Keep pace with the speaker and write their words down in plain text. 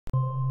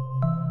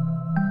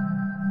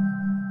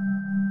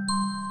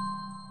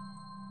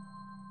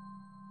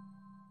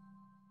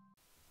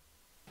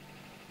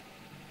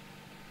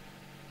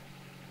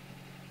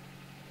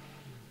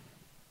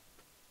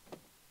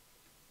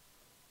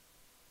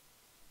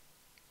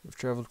We've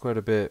traveled quite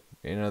a bit.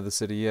 Ain't out of the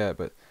city yet,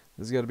 but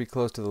this has got to be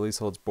close to the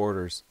leasehold's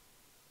borders.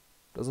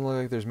 Doesn't look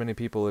like there's many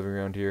people living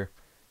around here.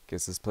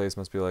 Guess this place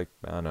must be like,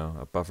 I don't know,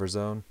 a buffer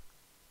zone?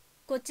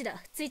 こっちだ、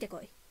ついて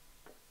こい。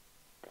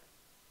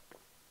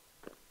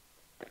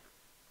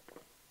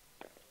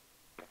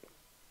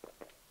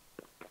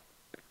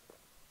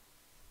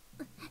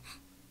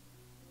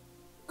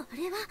あ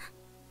れは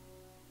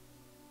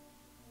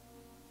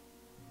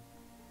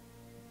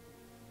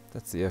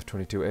That's the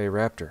F-22A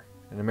Raptor,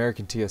 an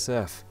American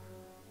TSF.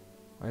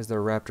 Why is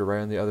there a Raptor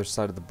right on the other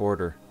side of the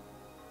border?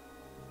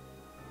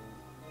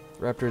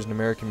 The Raptor is an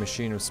American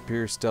machine with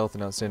superior stealth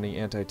and outstanding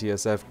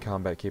anti-TSF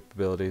combat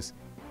capabilities.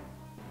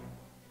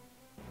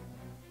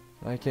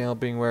 I can't help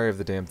being wary of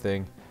the damn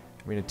thing.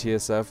 I mean, a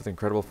TSF with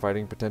incredible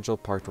fighting potential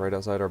parked right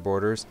outside our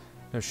borders?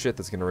 No shit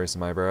that's gonna raise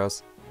some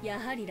eyebrows. や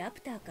はりラ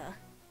プターか。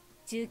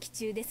中期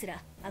中です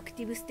らアク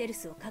ティブステル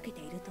スをかけ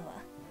ているとは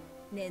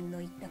念の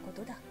言ったこ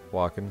とだ。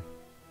Walking.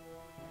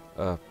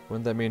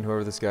 Wouldn't that mean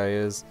whoever this guy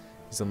is,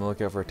 he's on the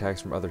lookout for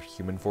attacks from other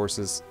human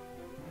forces?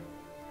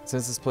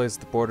 Since this place is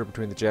the border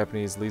between the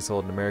Japanese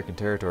leasehold and American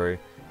territory,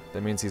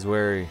 that means he's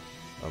wary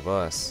of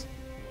us.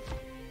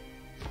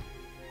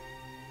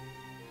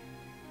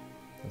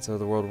 That's how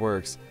the world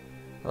works.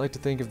 I like to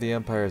think of the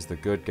Empire as the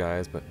good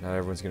guys, but not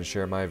everyone's going to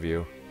share my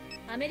view.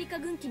 アメリカ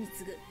軍機に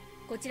次ぐ。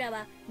こちら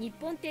は日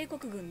本帝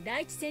国軍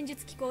第一戦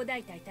術機構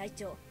大隊隊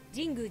長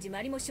神宮寺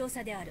マリモ少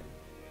佐である。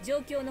状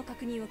況の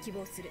確認を希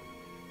望する。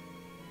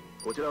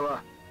こちら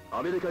は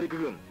アメリカ陸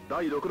軍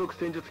第66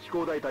戦術機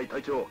構大隊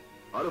隊長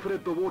アルフレ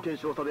ッド・ウォーケン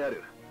少佐であ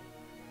る。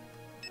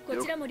こ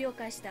ちらも了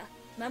解した。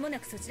まもな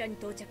くそちらに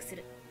到着す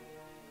る。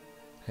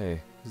Hey,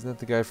 isn't that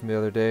the guy from the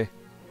other day?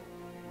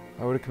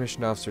 How would a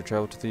commissioned officer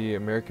travel to the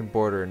American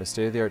border in a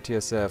state-of-the-art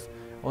TSF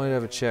only to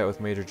have a chat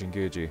with Major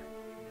Jinguji?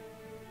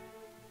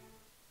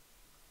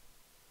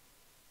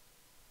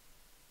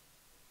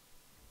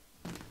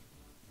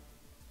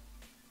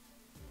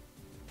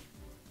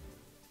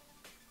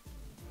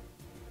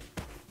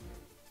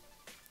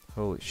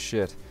 Holy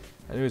shit.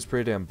 I knew he was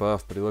pretty damn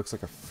buff, but he looks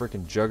like a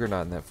freaking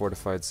juggernaut in that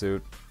fortified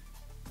suit.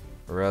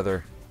 Or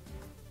rather,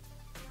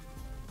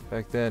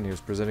 back then he was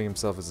presenting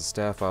himself as a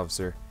staff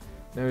officer.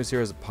 Now he's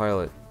here as a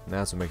pilot, and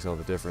that's what makes all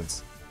the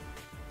difference.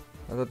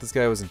 I thought this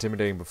guy was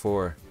intimidating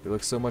before, but he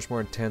looks so much more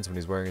intense when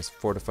he's wearing his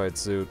fortified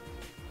suit.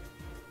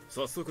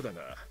 早速だ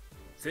が、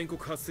先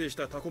刻発生し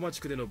たタコマ地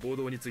区での暴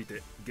動につい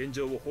て現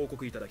状を報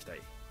告いただきた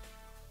い。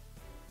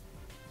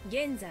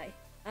現在、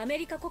アメ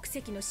リカ国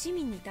籍の市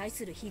民に対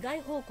する被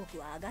害報告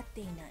は上がって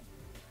いない。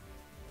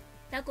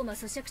タコマ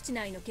租借地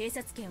内の警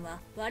察権は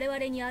我々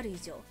にある以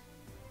上、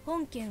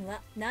本件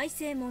は内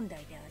政問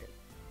題である。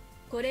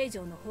これ以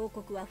上の報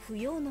告は不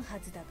要のは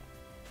ずだが。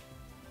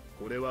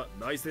これは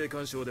内政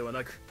干渉では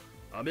なく、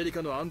アメリ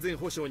カの安全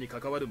保障に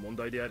関わる問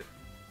題である。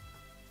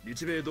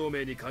日米同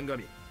盟に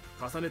鑑み、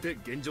重ねて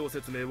現状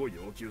説明を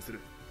要求する。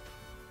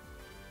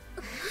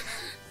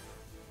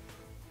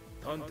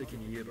端的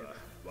に言えば、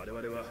我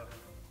々は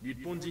日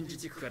本人自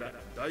治区から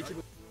大規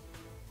模。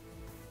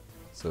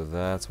So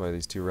that's why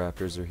these two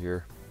raptors are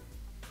here.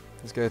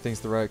 This guy thinks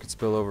the riot could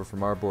spill over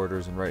from our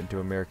borders and right into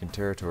American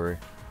territory.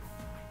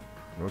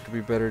 And what could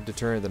be better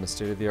deterrent than a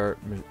state-of-the-art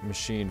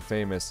machine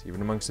famous,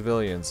 even among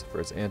civilians,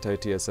 for its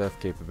anti-TSF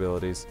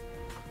capabilities?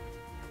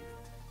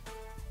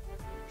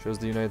 Shows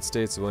the United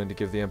States is willing to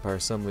give the Empire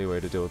some leeway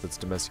to deal with its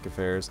domestic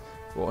affairs,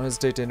 but won't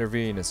hesitate to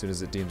intervene as soon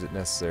as it deems it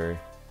necessary.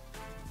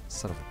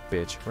 Son of a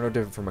bitch, we're no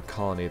different from a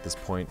colony at this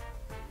point.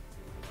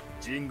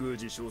 神宮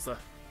寺少佐。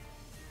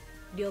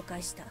了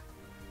解した。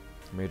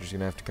The Major's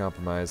gonna have to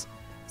compromise.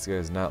 This guy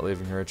is not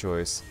leaving her a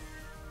choice.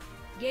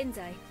 現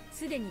在、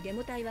すでにデ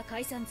モ隊は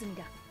解散済み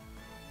だ。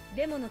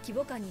デモの規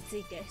模感につ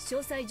いて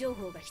詳細情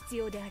報が必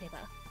要であれば、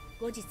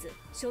後日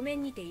書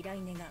面にて依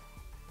頼願う。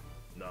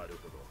なる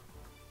ほ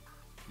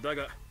ど。だ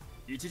が、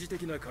一時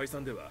的な解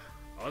散では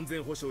安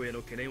全保障へ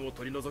の懸念を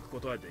取り除くこ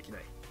とはできな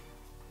い。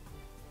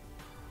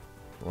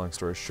Long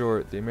story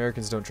short, the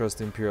Americans don't trust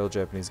the Imperial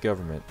Japanese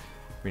government,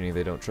 meaning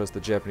they don't trust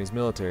the Japanese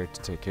military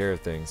to take care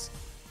of things.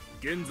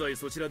 現在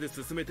そちらで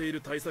進めてい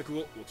る対策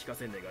をお聞か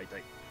せ願いた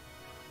い。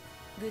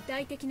具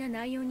体的な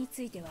内容に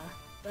ついては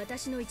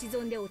私の一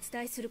存でお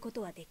伝えするこ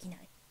とはできな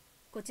い。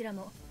こちら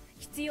も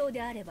必要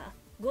であれば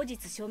後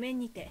日書面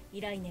にて依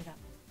頼願う。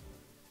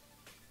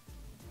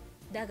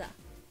だが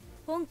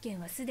本件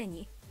はすで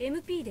に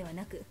MP では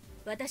なく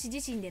私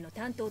自身での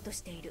担当と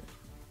している。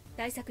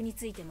対策に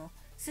ついても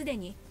すで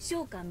に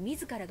将官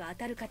自らが当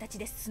たる形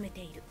で進め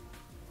ている。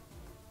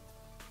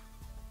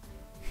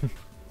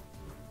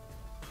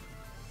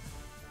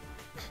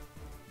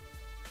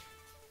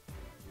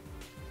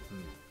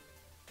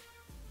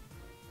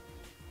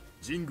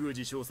神宮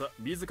寺少佐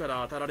自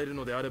ら当たられる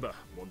のであれば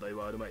問題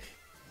はあるまい。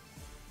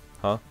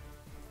は？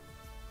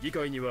議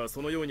会には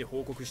そのように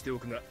報告してお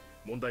くが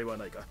問題は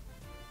ないか？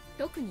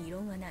特に異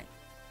論はない。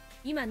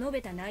今述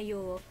べた内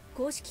容を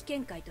公式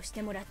見解とし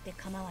てもらって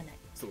構わない。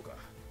そうか。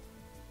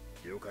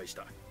了解し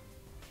た。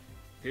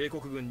帝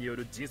国軍によ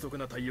る迅速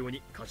な対応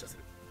に感謝す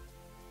る。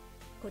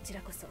こち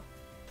らこそ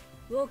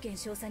ウォーケン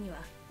少佐には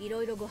い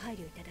ろいろご配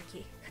慮いただき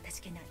かた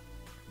じけない。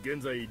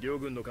現在両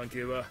軍の関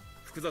係は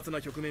複雑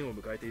な局面を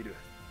迎えている。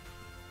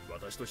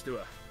私として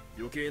は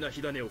余計な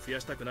火種を増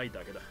やしたくない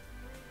だけだ。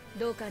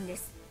同感で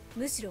す。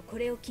むしろこ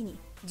れを機に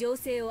情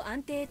勢を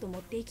安定へと持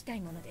っていきたい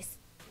ものです。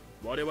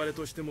我々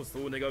としてもそ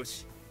う願う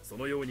し、そ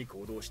のように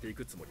行動してい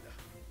くつもり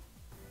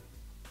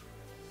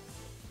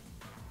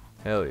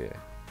だ。Hell yeah.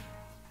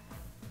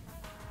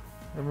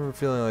 I remember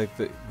feeling like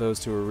those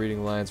two were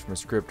reading lines from a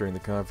script during the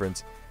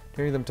conference.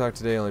 Hearing them talk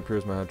today only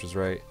proves my hunch was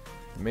right.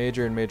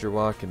 Major and Major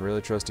Walk can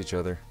really trust each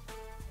other.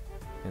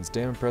 And it's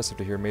damn impressive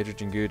to hear Major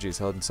Jinguji is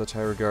held in such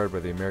high regard by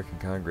the American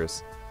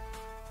Congress.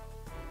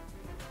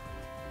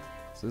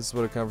 So this is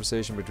what a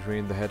conversation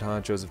between the head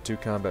honchos of two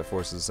combat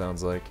forces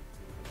sounds like.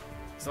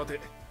 さて、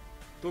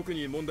特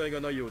に問題が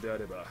ないようであ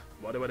れば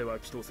我々は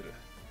祈祷する。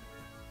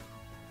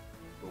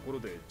ところ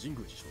で神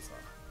宮寺少佐、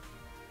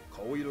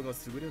顔色が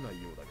優れな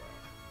いようだが。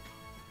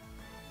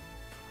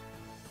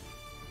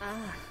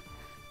あ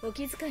あ、お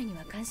気遣いに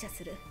は感謝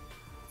する。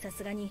さ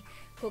すがに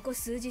ここ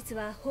数日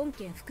は本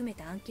件含め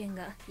た案件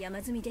が山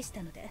積みでし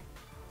たので。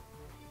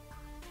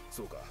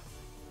そうか、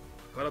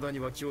体に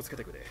は気をつけ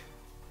てくれ。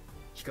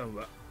機関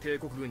は帝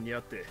国軍にあ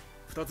って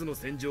2つの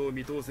戦場を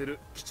見通せる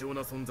貴重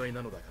な存在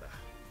なのだから。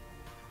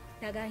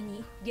互い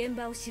に現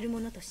場を知る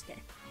者として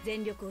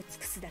全力を尽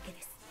くすだけ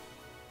です。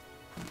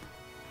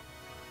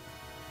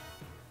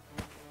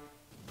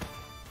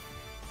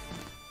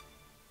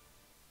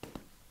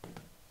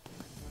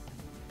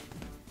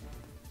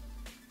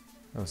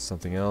That was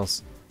something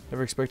else.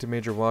 Never expected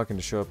Major Walken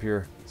to show up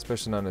here,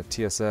 especially not in a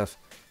TSF.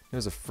 He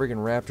was a friggin'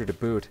 raptor to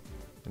boot.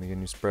 And again,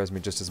 you surprised me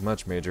just as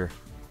much, Major.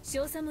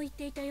 少佐も言っ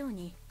ていたよう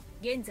に、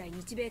現在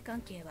日米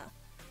関係は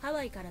ハ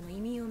ワイからの移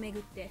民をめぐ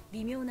って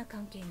微妙な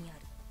関係にあ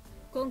る。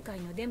今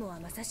回のデモは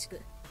まさしく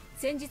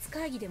先日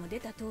会議でも出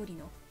た通り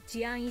の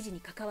治安維持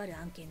に関わる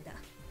案件だ。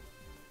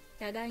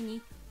互い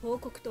に報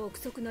告と憶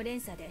測の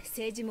連鎖で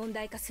政治問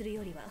題化する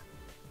よりは、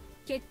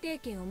決定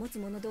権を持つ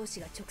者同士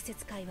が直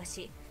接会話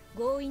し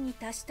合意に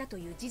達したと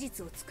いう事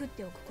実を作っ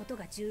ておくこと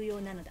が重要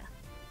なのだ。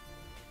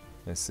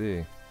 I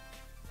see.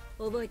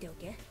 覚えてお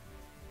け。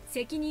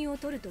責任を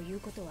取るという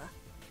ことは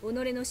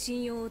己の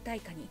信用を対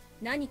価に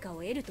何か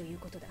を得るという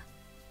ことだ。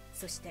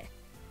そして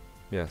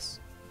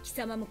Yes. 貴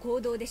様も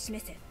行動で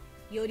示せ。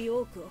より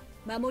多くを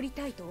守り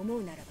たいと思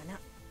うならばな。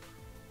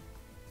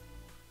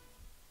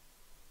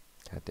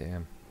 God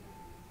damn.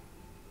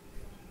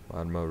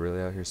 Wadmo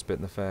really out here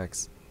spitting the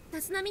facts.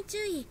 立浪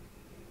注意。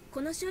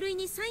この書類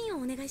にサイン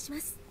をお願いしま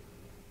す。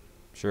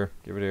 Sure,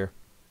 give it here.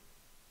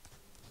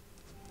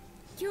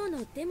 今日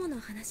のデモの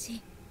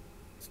話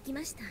聞き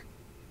ました。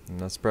 I'm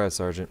not surprised,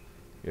 Sergeant.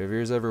 You have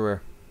ears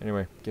everywhere.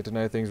 Anyway, get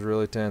tonight things were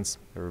really tense.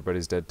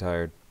 Everybody's dead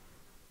tired.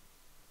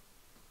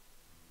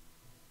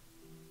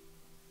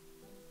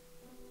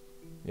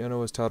 Yona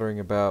was tottering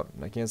about,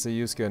 and I can't say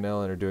Yusuke and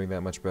Ellen are doing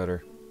that much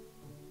better.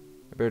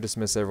 I better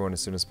dismiss everyone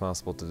as soon as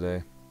possible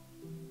today.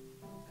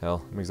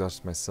 Hell, I'm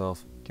exhausted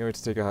myself. Can't wait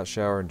to take a hot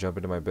shower and jump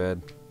into my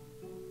bed.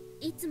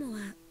 いつもは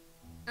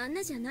あん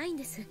なじゃないん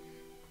です。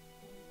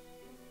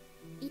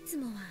いつ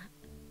もは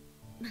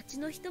町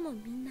の人も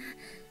みんな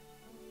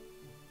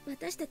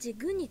私たち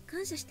軍に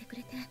感謝してく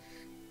れて。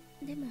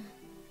でも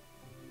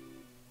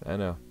I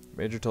know.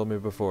 Major told me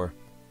before.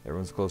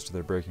 Everyone's close to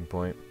their breaking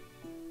point.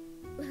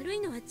 悪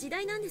いのは時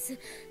代なんです。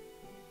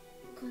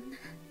こんな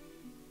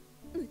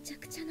むちゃ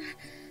くちゃな。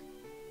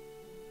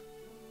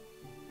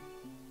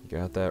 You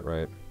got that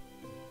right.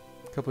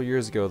 A couple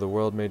years ago, the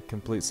world made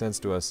complete sense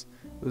to us,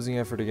 losing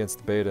effort against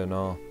the beta and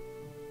all.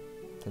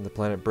 Then the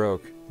planet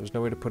broke. There's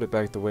no way to put it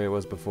back the way it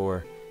was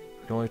before.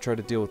 We can only try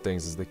to deal with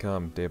things as they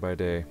come, day by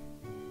day.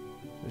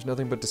 There's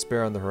nothing but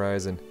despair on the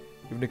horizon.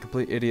 Even a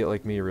complete idiot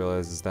like me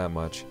realizes that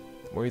much.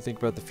 The more you think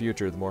about the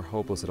future, the more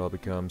hopeless it all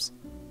becomes.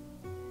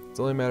 It's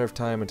only a matter of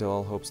time until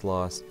all hope's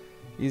lost.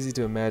 Easy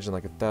to imagine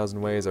like 1,000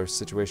 ways our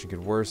situation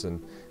could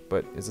worsen,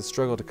 but it's a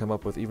struggle to come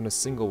up with even a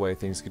single way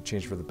things could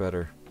change for the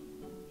better.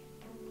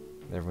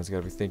 Everyone's got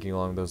to be thinking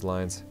along those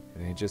lines.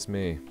 It ain't just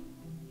me.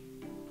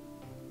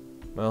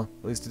 Well,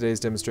 at least today's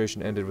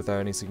demonstration ended without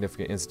any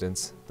significant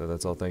incidents, though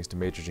that's all thanks to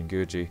Major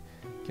Jinguji.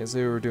 Can't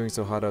say we were doing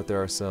so hot out there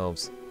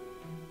ourselves.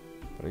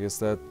 But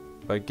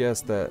I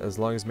guess that as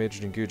long as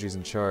Major Jinguji's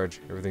in charge,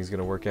 everything's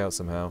gonna work out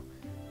somehow.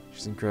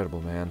 She's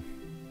incredible, man.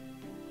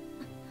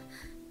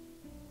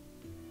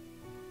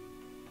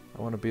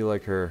 I want to be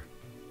like her.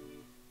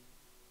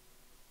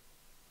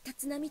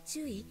 立浪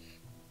注意。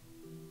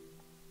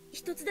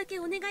一つだけ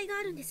お願いが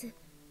あるんです。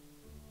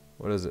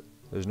 What is it?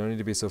 There's no need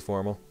to be so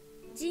formal.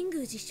 神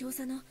宮寺少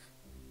佐の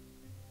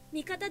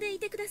味方でい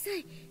てくださ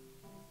い。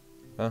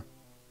 Huh?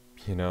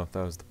 You know,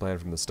 that was the plan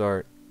from the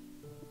start.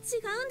 違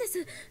うんで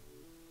す。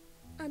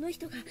あの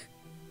人が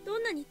ど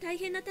んなに大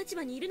変な立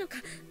場にいるのか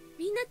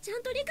みんなちゃ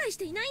んと理解し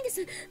ていないんで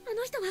す。あ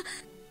の人は。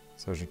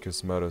 Sergeant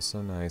Kusumoto's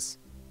so nice.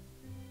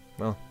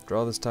 Well, for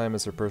all this time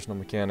as her personal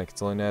mechanic,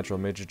 it's only natural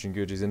Major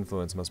Jinguji's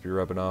influence must be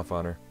rubbing off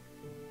on her.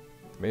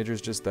 The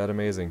Major's just that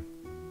amazing.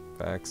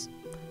 Facts.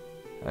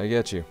 I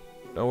get you.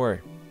 Don't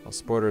worry. I'll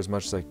support her as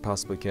much as I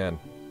possibly can.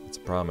 It's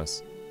a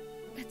promise.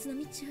 辰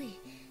巳注意。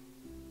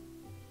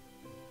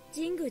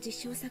神宮寺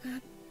少佐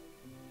が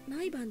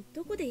毎晩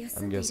どこで休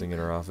I'm んでい guessing in る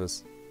her か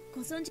office.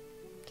 ご存知？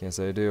 Can't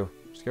say I do.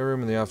 She's got a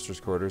room in the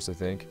officers' quarters, I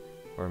think.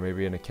 Or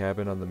maybe in a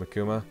cabin on the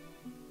Makuma.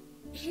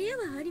 部屋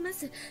はありま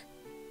す。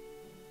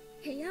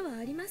部屋は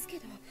ありますけ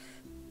ど、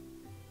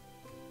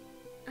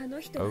あの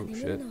人が Oh,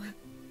 眠るのは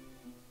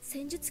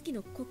戦術機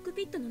のコック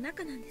ピットの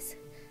中なんです。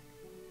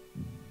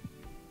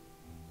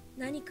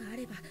何かあ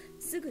れば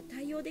すぐ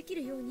対応でき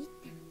るようにって。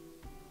こ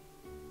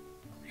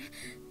れ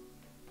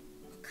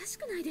おかし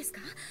くないですか？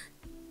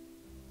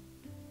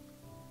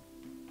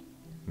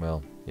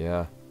 Well,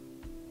 yeah.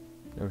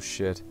 No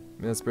shit.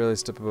 I mean, that's barely a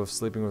step above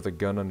sleeping with a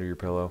gun under your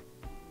pillow.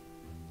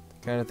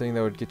 The kind of thing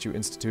that would get you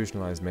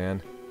institutionalized,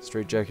 man.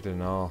 Straight jacketed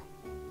and all.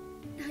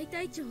 大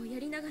隊長をや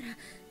りながら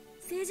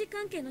政治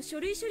関係の書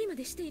類処理ま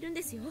でしているん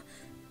ですよ。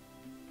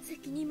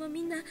責任も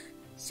みんな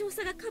少佐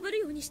が被る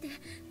ようにして。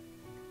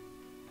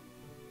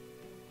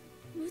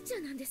無茶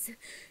なんです。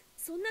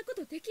そんなこ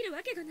とできるわ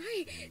けがな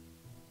い。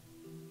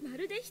ま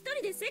るで一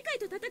人で世界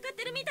と戦っ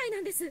てるみたいな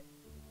んです。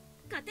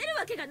勝てる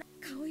わけがない。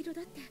顔色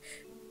だって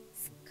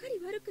すっかり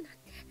悪くなっ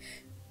て。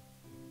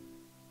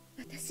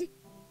私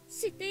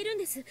知っているん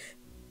です。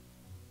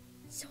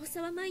少佐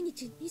は毎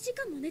日2時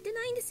間も寝て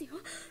ないんですよ。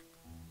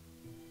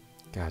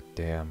 God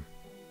damn.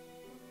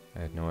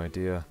 I had no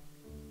idea.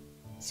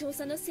 少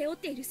佐の背負っ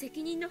ている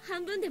責任の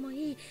半分でも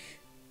いい。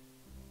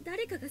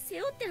誰かが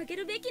背負ってあげ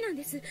るべきなん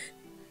です。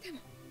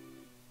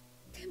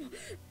でも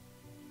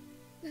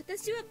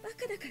私はバ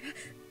カだか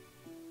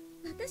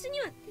ら、私に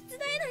は手伝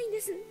えないん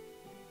です。だ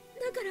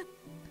から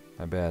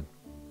My bad.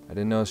 I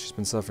didn't know she's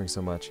been suffering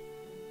so much.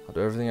 I'll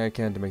do everything I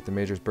can to make the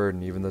Major's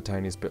burden even the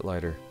tiniest bit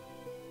lighter.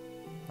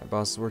 My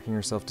boss is working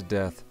herself to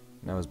death,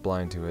 and I was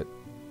blind to it.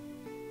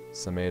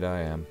 Some aid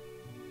I am.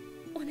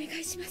 お願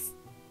いします。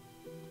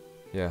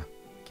 Yeah,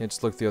 can't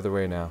just look the other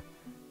way now.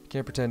 I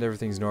can't pretend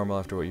everything's normal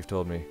after what you've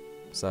told me.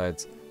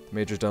 Besides, the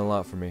Major's done a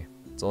lot for me.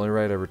 It's only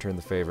right I return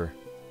the favor.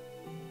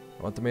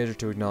 I want the Major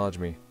to acknowledge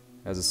me,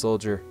 as a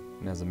soldier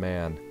and as a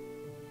man.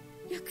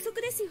 約束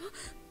ですよ。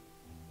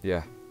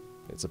 Yeah,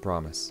 it's a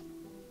promise.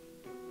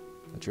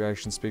 Let your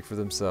actions speak for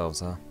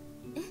themselves, huh?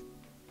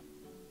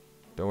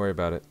 Don't worry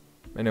about it.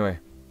 Anyway,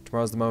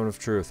 tomorrow's the moment of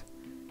truth.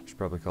 I should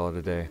probably call it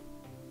a day.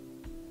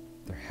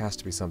 There has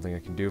to be something I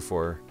can do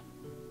for her.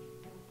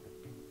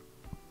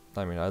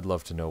 I mean, I'd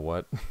love to know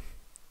what.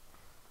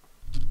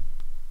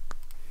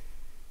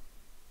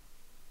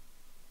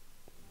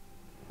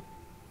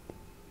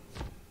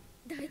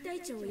 大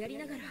隊長をやり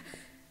ながら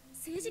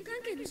政治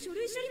関係の書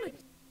類処理も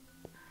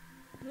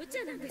無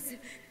茶なんです。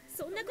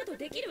そんなこと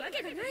できるわ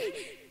けがない。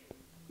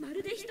ま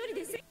るで一人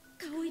で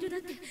顔色だ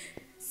って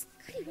す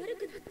っかり悪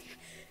くなって。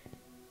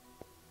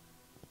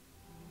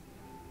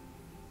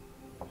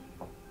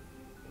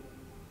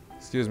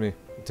 Excuse me,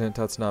 Lieutenant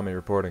Tatsunami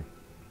reporting.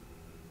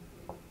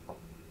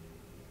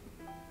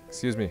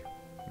 Excuse me,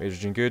 Major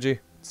Jinguji,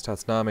 it's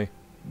Tatsunami.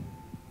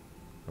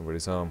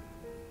 Nobody's home.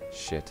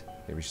 Shit,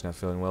 maybe she's not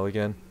feeling well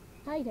again?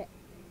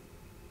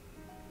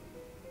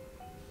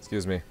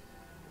 Excuse me.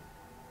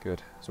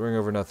 Good, I was worrying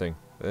over nothing.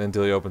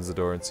 Until he opens the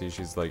door and sees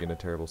she's like in a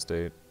terrible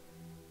state.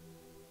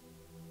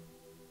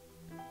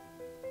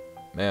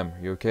 Ma'am,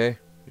 are you okay?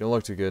 You don't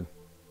look too good.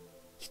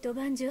 一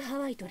晩中ハ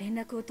ワイと連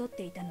絡を取っ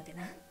ていたので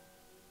な。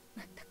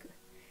まったく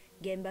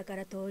現場か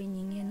ら遠い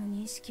人間の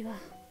認識は。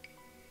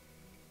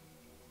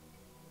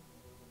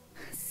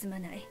すま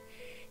ない。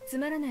つ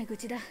まらない愚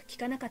痴だ。聞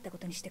かなかったこ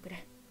とにしてく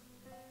れ。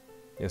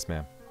Yes,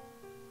 ma'am.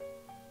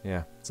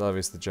 Yeah, it's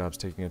obvious the job's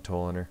taking a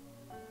toll on her.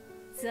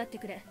 座って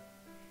くれ。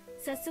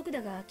早速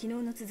だが昨日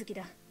の続き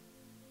だ。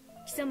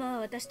貴様は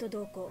私と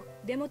同行、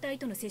デモ隊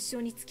との折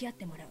衝に付き合っ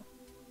てもらう。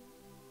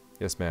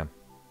Yes, ma'am.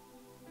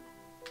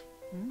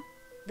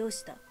 どう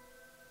した？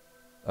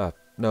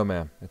 No,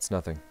 ma'am. It's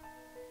nothing.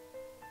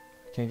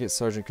 I can't get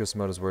Sergeant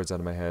Kusumoto's words out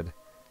of my head.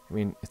 I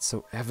mean, it's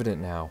so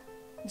evident now.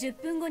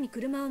 10分後に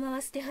車を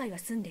回す手配は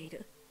済んでい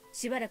る。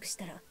しばらくし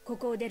たらこ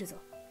こを出るぞ。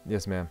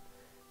Yes, ma'am.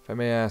 If I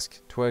may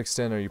ask, to what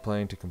extent are you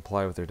planning to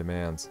comply with their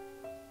demands?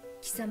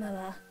 貴様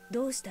は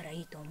どうしたら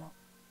いいと思う？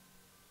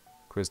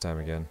 Quiz time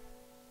again.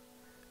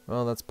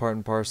 Well, that's part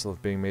and parcel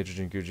of being Major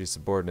Jinguji's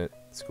subordinate.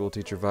 School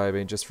teacher vibe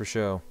ain't just for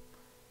show.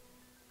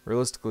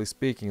 Realistically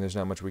speaking, there's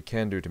not much we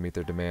can do to meet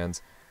their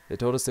demands. They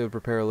told us they would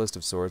prepare a list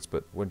of sorts,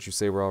 but wouldn't you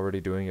say we're already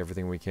doing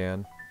everything we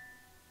can?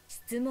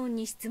 質問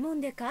に質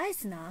問で返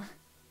すな。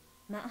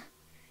ま、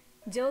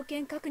条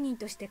件確認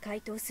として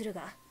回答する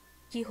が、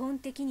基本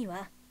的に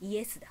はイ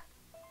エスだ。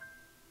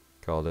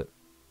Called it.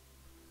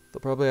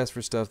 They'll probably ask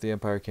for stuff the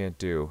Empire can't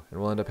do, and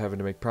we'll end up having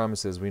to make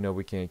promises we know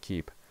we can't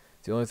keep.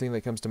 The only thing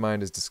that comes to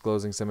mind is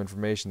disclosing some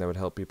information that would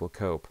help people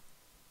cope.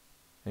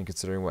 And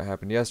considering what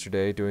happened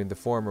yesterday, doing the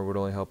former would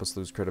only help us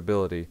lose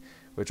credibility,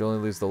 which only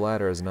leaves the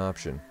latter as an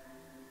option.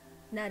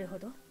 なるほ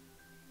ど。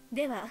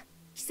では、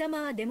貴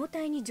様はデモ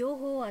隊に情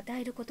報を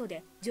与えること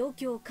で状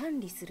況を管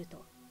理する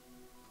と。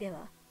で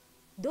は、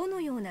ど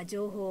のような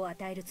情報を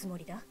与えるつも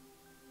りだ？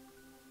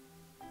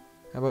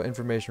 How about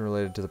information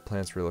related to the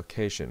plant's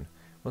relocation?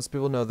 Once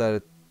people know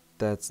that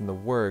that's in the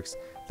works,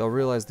 they'll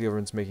realize the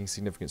government's making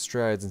significant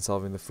strides in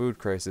solving the food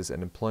crisis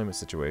and employment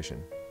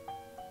situation.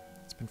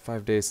 It's been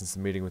 5 days since the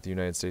meeting with the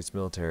United States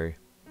military.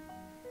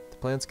 The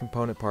plan's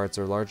component parts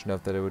are large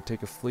enough that it would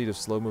take a fleet of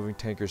slow-moving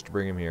tankers to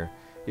bring him here.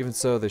 Even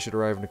so, they should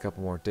arrive in a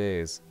couple more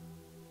days.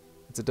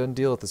 It's a done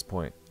deal at this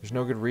point. There's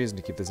no good reason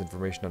to keep this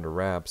information under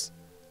wraps.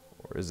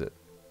 Or is it?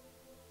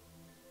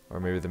 Or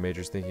maybe the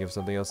Major's thinking of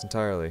something else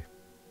entirely.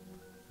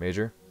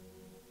 Major?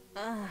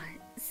 あ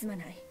あ、すま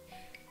ない。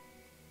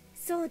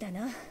そうだ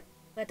な。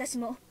私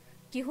も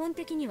基本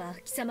的には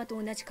貴様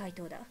と同じ回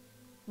答だ。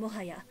も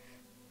はや。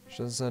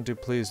She doesn't sound too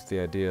pleased with the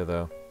idea,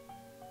 though.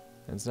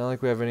 And it's not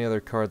like we have any other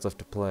cards left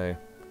to play.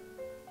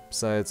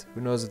 Besides,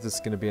 who knows if this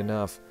is going to be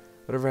enough?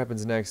 Whatever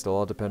happens next will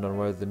all depend on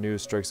whether the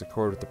news strikes a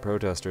chord with the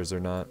protesters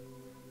or not.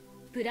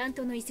 プラン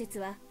トの移設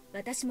は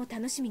私も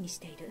楽しみにし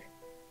ている。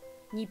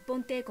日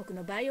本帝国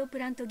のバイオプ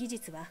ラント技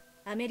術は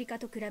アメリカ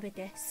と比べ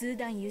て数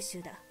段優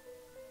秀だ。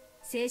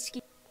正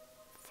式。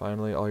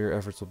Finally, all your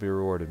efforts will be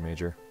rewarded,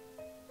 Major.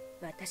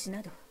 私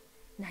など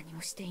何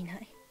もしていな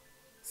い。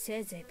せ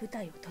いぜい部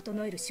隊を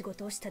整える仕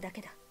事をしただ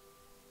けだ。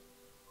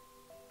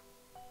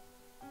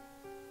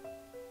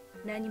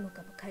何も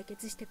かも解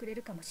決してくれ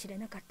るかもしれ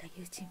なかった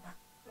友人は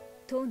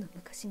とうの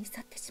昔に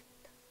去ってしまっ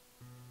た。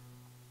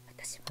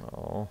私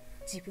は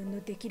自分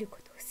のできるこ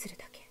とをする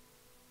だけ。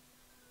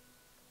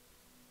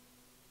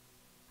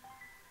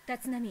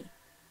立浪、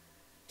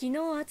昨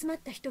日集まっ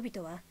た人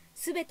々は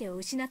全てを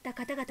失った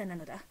方々な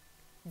のだ。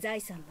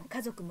財産も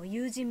家族も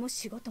友人も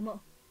仕事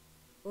も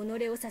己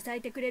を支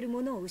えてくれる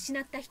ものを失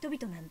った人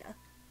々なんだ。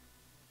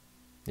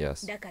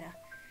Yes. だから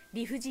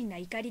理不尽な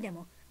怒りで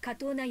も過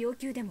当な要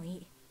求でもい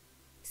い。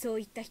そう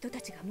いった人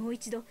たちがもう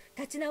一度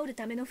立ち直る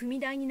ための踏み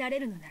台になれ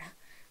るのなら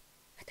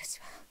私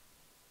は。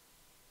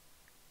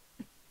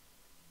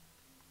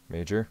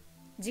Major?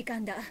 時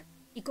間だ。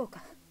行こう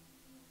か。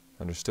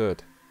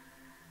Understood.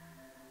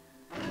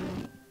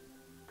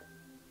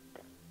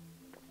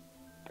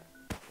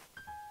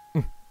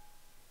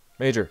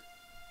 Major.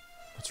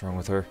 What's wrong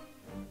with her?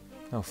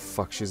 Oh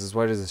fuck, she's as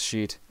white as a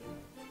sheet.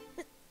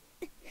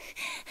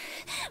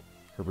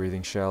 Her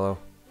breathing's shallow.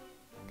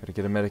 Gotta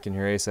get a medic in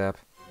here ASAP.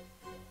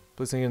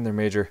 Please hang in there,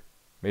 Major.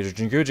 Major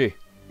Jinguji!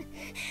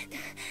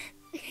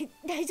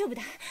 大丈夫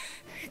だ。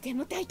で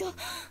もタイト。Who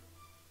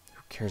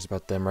cares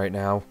about them right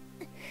now?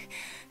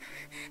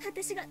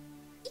 私が行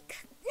か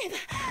ね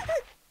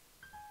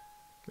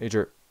ば。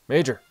Major!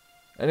 Major!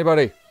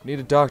 Anybody! Need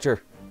a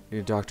doctor! Need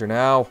a doctor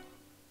now!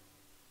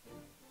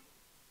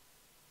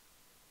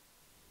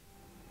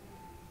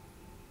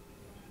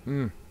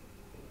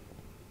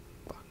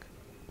 Fuck.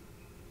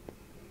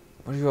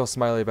 What are you all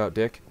smiley about,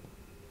 Dick?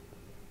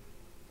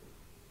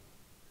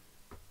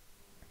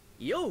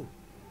 Yo!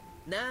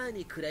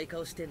 何暗い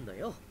顔してんの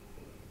よ。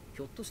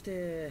ひょっとし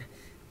て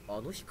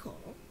あの日か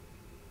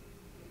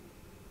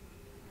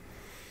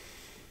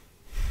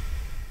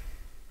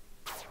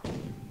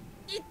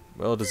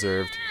？Well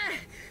deserved.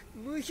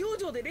 無表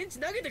情でレンチ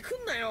投げてく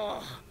んな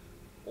よ。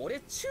俺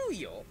注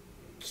意よ。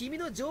君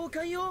の上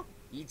官よ。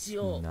一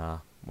応。Nah.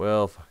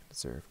 Well fucking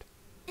deserved.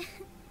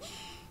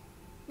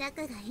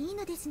 仲がいい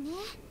のですね、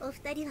お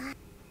二人は。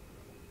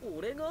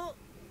俺が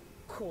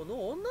こ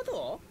の女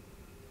と？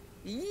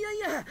いやい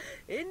や、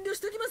遠慮し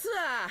ときます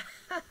わ。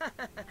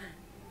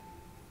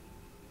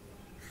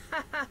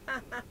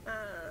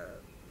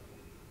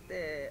っ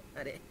て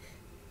あれ、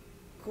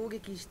攻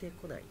撃して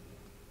こない？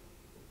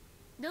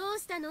どう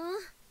したの？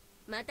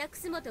また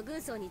楠本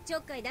軍曹にちょ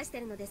っかい出して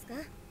るのですか？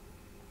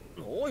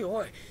おい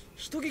おい、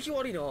人聞き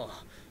悪いな。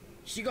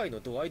被害の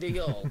度合いでい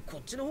や、こ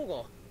っちの方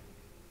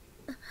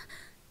が。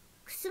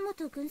楠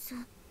本軍曹、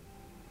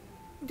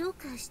どう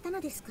かしたの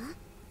ですか？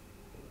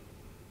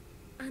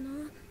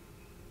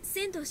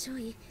仙道少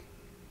尉、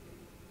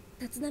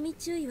立浪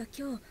中尉は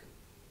今日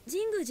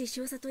神宮寺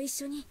少佐と一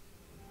緒に。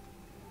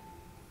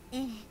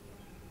ええ、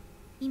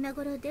今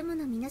頃デモ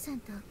の皆さん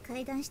と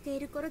会談してい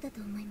る頃だ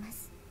と思いま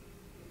す。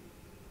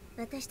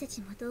私た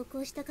ちも同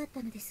行したかっ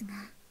たのですが、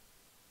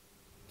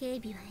警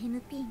備は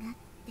MP がっ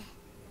て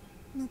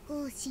向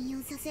こうを信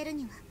用させる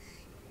には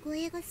護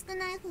衛が少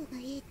ない方が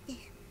いいって。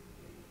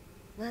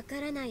わ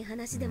からない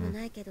話でも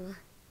ないけど、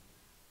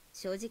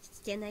正直危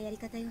険なやり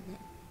方よね。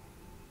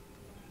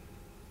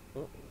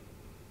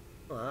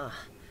ああ、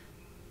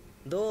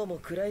どうも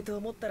暗いと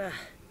思ったら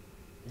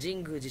神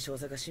宮寺少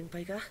佐が心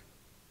配か？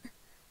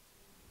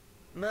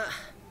まあ、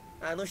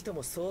あの人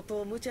も相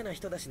当無茶な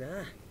人だしな。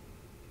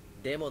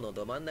デモの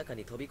ど真ん中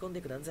に飛び込ん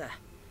でくなんざ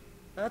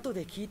後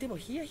で聞いても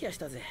ヒヤヒヤし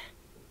たぜ。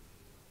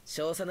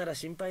少佐なら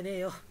心配ねえ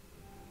よ。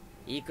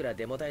いくら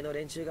デモ隊の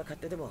連中が勝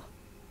手でも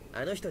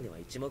あの人には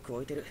一目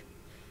置いてる。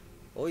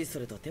おいそ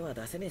れと手は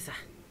出せねえさ。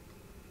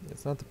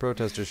It's not the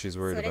protesters she's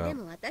worried それで about.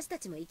 も私た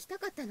ちも行きた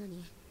かったの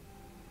に、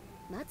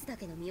待つだ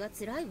けの身は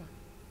辛いわ。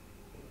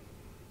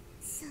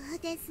そう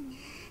ですね、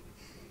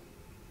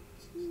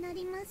気にな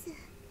ります。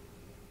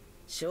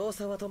少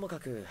佐はともか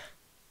く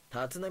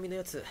立浪の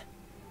やつ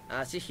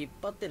足引っ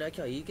張ってな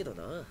きゃいいけど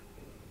な。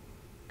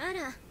あ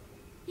ら、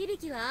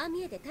響はああ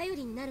見えて頼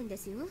りになるんで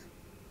すよ。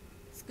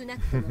少な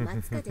くとも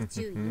松風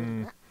注意よ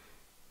りは。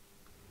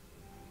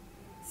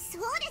そ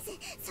うで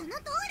す、その通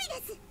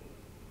りです。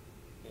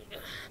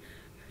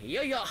い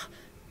やいや、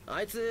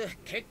あいつ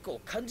結構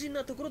肝心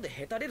なところで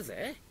へたれる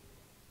ぜ。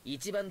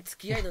一番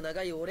付き合いの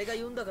長い俺が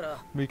言うんだか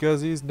ら。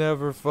Because he's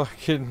never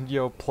fucking,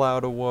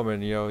 plowed a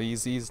woman,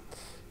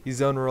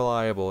 he's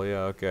unreliable,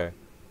 yeah, okay.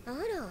 あ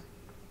ら、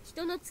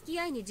人の付き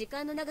合いに時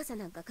間の長さ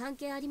なんか関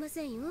係ありま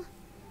せんよ。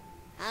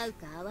合う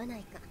か合わな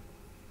いか、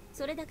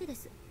それだけで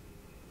す。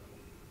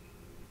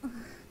そうで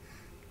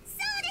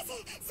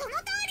す、その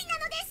通りな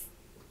のです。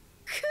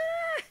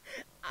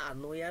あ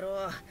の野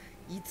郎、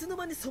いつの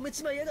間に染め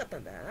ちまいやがった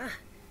んだ。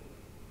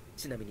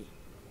ちなみに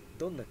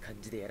どんな感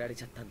じでやられ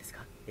ちゃったんです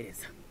か、エレン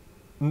さ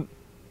ん。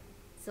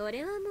そ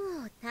れは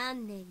もう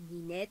丹念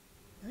にねっ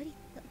とり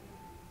と。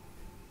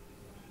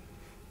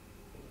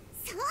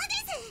そうで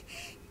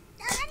す、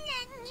丹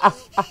念に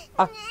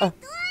ねっ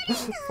とり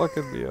と。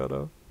Fucking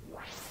Miata.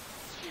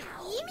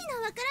 意味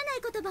のわからな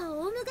い言葉を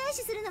オウム返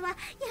しするのはや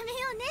めよ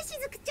うね、し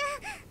ずくちゃ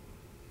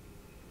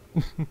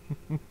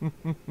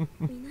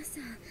ん。皆さ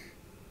ん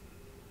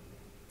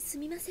す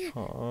みません、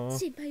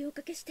心配をお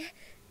かけして。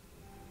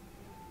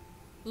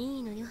い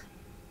いのよ、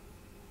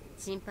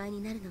心配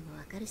になるのも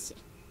わかるし。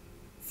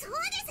そう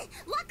で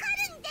す、わか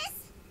るんで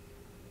す。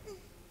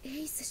エ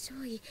イス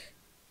少尉、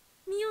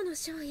ミオの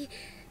少尉、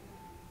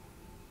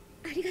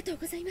ありがとう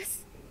ございま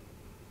す。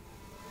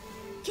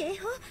警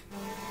報、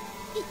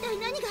一体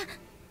何が。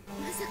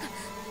まさか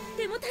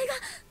デモ隊が。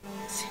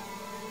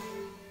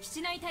基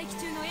地内待機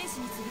中の衛士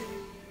に次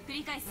ぐ。繰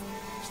り返す、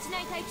基地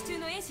内待機中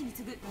の衛士に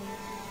次ぐ。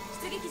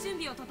出撃準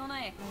備を整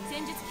え、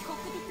戦術機コッ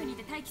クピットに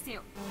て待機せ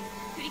よ。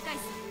繰り返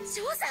す。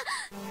少佐、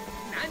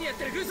何やっ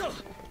てる軍曹、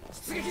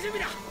出撃準備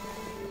だ。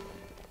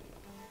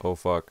Oh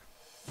fuck.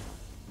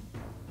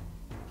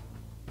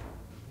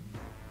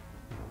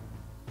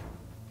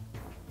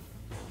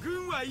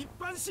 軍は一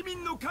般市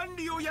民の管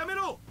理をやめ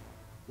ろ。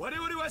我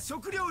々は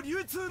食料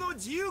流通の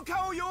自由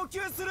化を要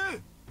求す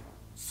る。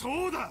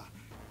そうだ、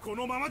こ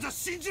のままじゃ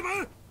死んじ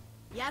まう。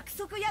約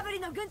束破り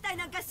の軍隊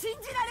なんか信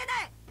じられ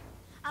ない。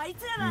あい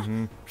つらは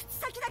口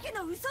先だけ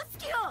の嘘つ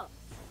きよ。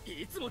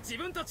いつも自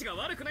分たちが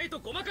悪くないと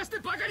ごまかして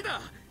ばかりだ。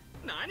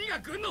何が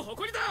軍の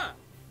誇りだ。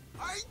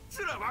あい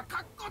つらはカ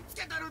ッコつ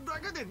けてるだ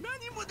けで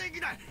何もでき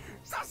ない。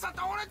さっさ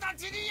と俺た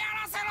ちにや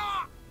らせ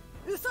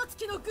ろ。嘘つ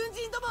きの軍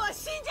人どもは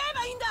死んじゃえ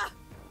ばいいんだ。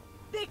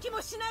でき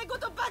もしないこ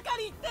とばか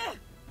り言って。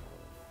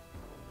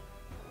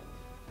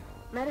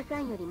丸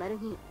3より丸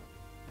2、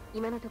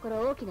今のとこ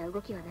ろ大きな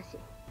動きはなし。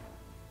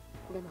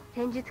でも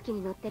戦術機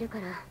に乗ってる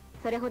から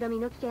それほど身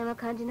の危険は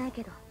感じない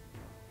けど、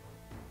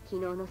昨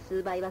日の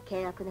数倍は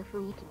険悪な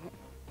雰囲気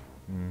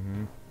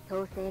ね。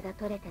統制が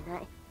取れてな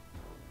い。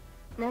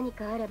何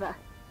かあれば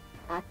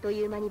あっと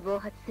いう間に暴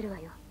発するわ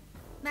よ。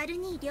丸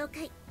2了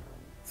解。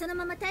その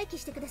まま待機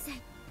してください。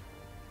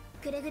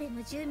くれぐれ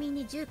も住民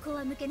に銃口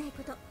は向けない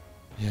こと。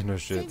Yeah, no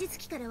戦 shit. 術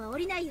機からは降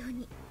りないよう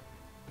に。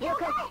了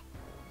解。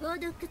ウォー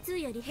ドック2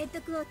よりヘッ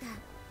ドクォーター、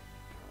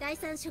第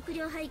3食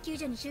料配給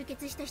所に集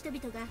結した人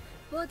々が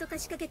暴徒化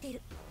しかけてい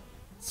る。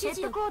ヘ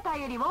ッドクォーター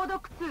よりウォードッ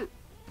ク2、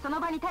その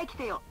場に待機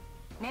せよ。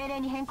命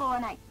令に変更は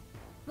ない。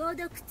ウォー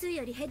ドック2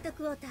よりヘッド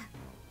クォーター、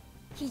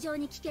非常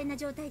に危険な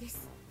状態で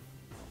す。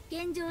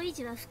現状維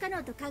持は不可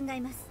能と考え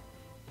ます。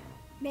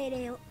命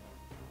令を。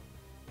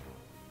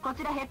こ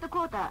ちらヘッドク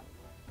ォーター、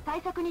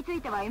対策につ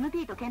いては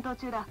MP と検討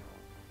中だ。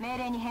命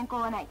令に変更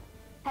はない。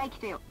待機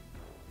せよ。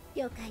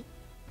了解。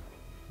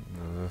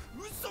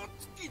嘘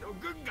つきの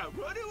軍が我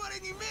々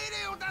に命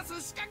令を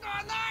出す資格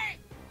はない。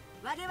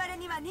我々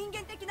には人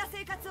間的な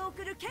生活を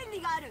送る権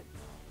利がある。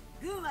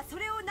軍はそ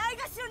れをない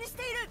がしろにし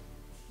ている。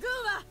軍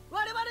は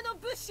我々の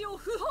物資を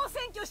不法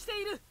占拠し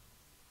ている。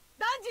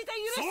断じて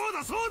許す。そう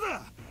だそう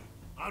だ、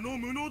あの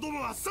無能ど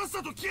もはさっ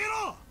さと消え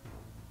ろ。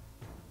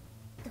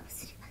どう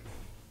すれば。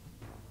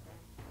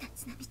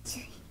立浪注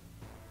意。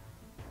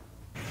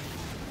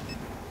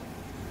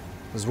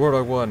This is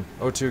Wardog 1.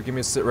 O2, give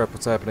me a sit rep.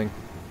 What's happening?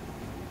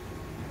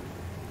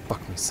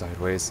 Fuck me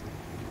sideways.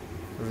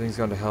 Everything's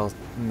gone to hell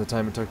in the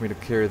time it took me to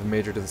carry the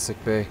major to the sick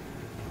bay.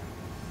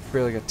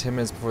 Barely got 10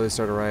 minutes before they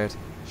start a riot.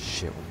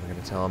 Shit, what am I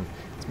gonna tell them?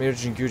 It's Major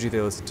Jinguji they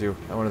listen to,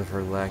 not one of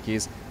her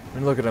lackeys. I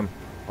mean, look at them.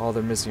 All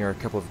they're missing are a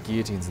couple of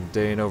guillotines and the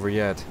day ain't over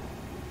yet.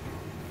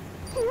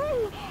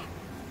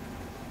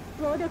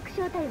 ウォードック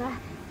小隊は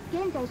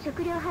現在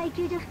食料配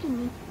給所付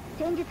近に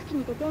戦術機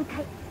にて展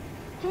開、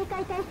警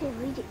戒態勢を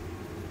維持。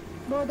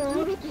暴動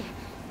響き、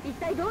一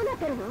体どうなっ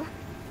てるの？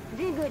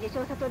神宮寺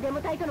少佐とデ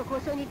モ隊との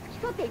交渉に付き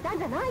添っていたん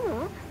じゃない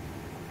の？ I'll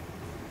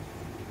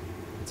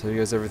tell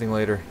you guys everything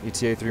later.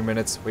 ETA 3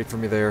 minutes. Wait for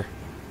me there.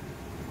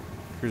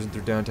 Cruising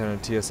through downtown on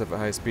TSF at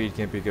high speed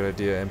can't be a good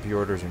idea, MP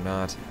orders or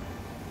not.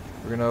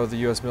 We're gonna owe the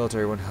US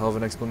military one hell of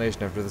an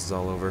explanation after this is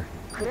all over.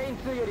 クレイン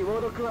2よりウォ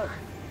ードック1、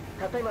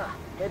たった今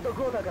ヘッド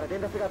クォーターから伝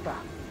達があった。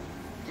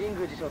神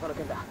宮寺少佐の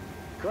件だ。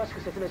詳し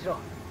く説明しろ。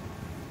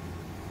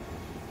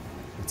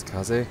It's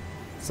Kaze?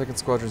 Second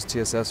Squadron's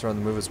TSFs are on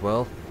the move as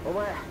well? お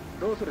前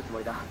どうするつも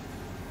りだ。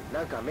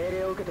なんか命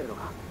令を受けてるの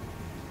か。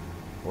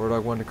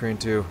Wardog 1 to Crane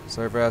 2.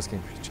 Sorry for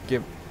asking.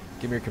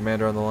 Give me your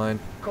commander on the line.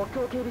 国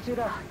境警備中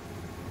だ。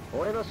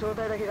俺の小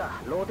隊だけが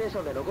ローテーシ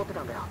ョンで残って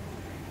たんだよ。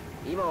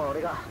今は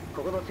俺が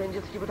ここの戦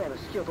術機部隊の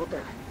指揮を取って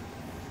る。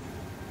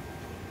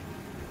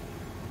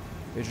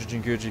 Major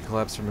Jinguji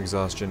collapsed from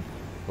exhaustion.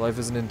 Her life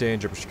isn't in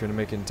danger, but she couldn't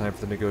make it in time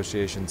for the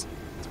negotiations.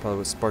 That's probably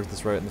what sparked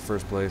this riot in the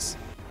first place.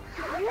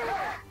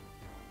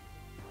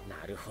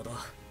 なるほど。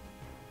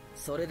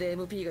それで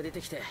MP が出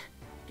てきて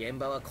現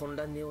場は混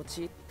乱に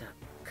陥った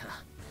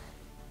か。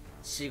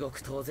至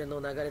極当然の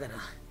流れだな。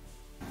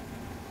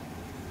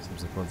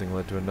 Seems like one thing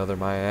led to another,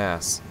 my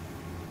ass.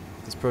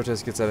 If this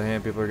protest gets out of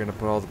hand, people are going to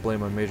put all the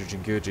blame on Major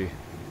Jinguji.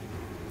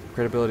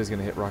 Credibility is going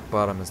to hit rock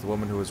bottom as the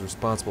woman who was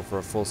responsible for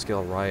a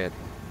full-scale riot.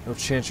 No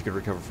chance she could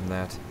recover from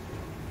that.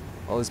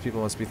 All these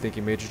people must be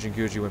thinking Major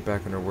Jinguji went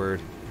back on her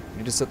word. We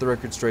need to set the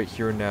record straight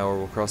here and now or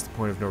we'll cross the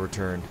point of no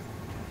return.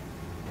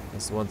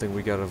 That's the one thing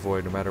we gotta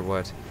avoid no matter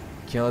what.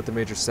 You can't let the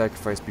major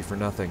sacrifice be for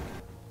nothing.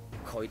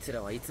 こいつ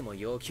らはいつも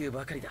要求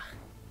ばかりだ。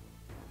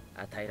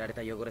与えられ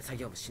た汚れ作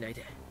業もしない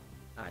で、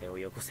あれを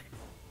よこせ、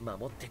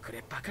守ってく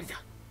ればかり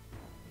だ。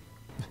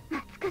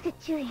松風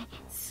注意。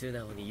素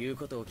直に言う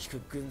ことを聞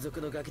く軍属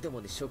のガキど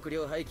もに食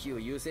料配給を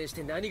優先し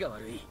て何が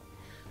悪い。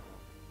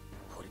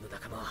俺の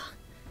仲間は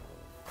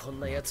こん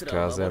な奴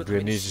らを守るた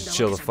めに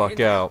死んだわけ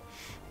じゃねえんだ。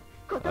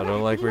 Chill the fuck out. I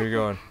don't like where you're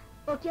going.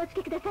 お気をつ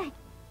けください。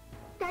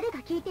誰が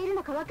聞いている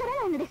のかわから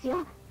ないのです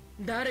よ。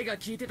誰が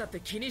聞いてたって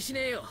気にし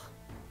ねえよ。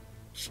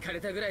聞かれ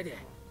たぐらいで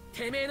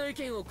てめえの意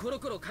見をコロ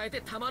コロ変え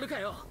てたまるか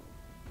よ。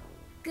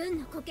軍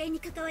の固形に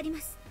関わりま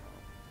す。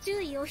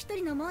注意お一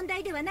人の問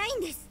題ではないん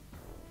です。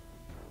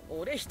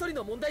俺一人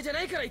の問題じゃ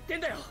ないから言って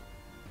んだよ。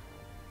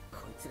こ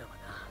いつらは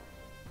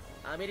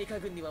な、アメリカ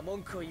軍には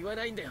文句を言わ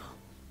ないんだよ。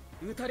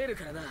撃たれる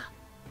からな。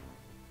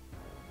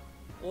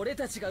俺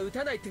たちが撃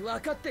たないって分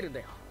かってるん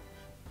だよ。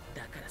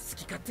だから好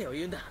き勝手を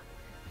言うんだ。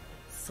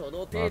その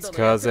程度のや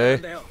つな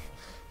んだよ。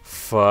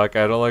 Fuck,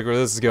 I don't like where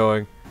this is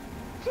going.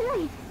 注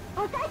意、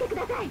抑えてく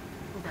ださい。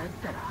だっ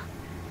たら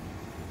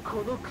こ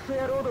のクソ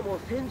野郎どもを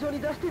戦場に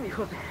出してみよ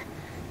うぜ。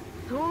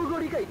相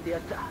互理解ってや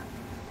つだ。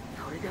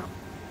それでは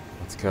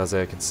Kaze,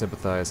 I can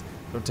sympathize.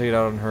 Don't take it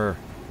out on her.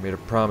 I made a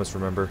promise,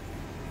 remember?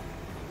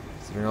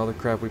 Considering all the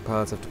crap we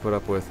pilots have to put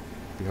up with,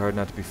 it'd be hard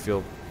not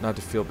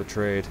to feel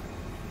betrayed.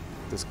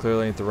 This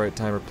clearly ain't the right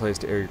time or place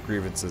to air your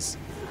grievances.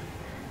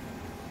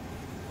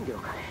 了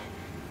解。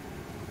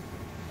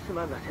す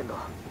まんな、仙道。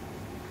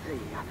つい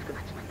熱く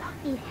なっちまっ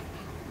た。いえ、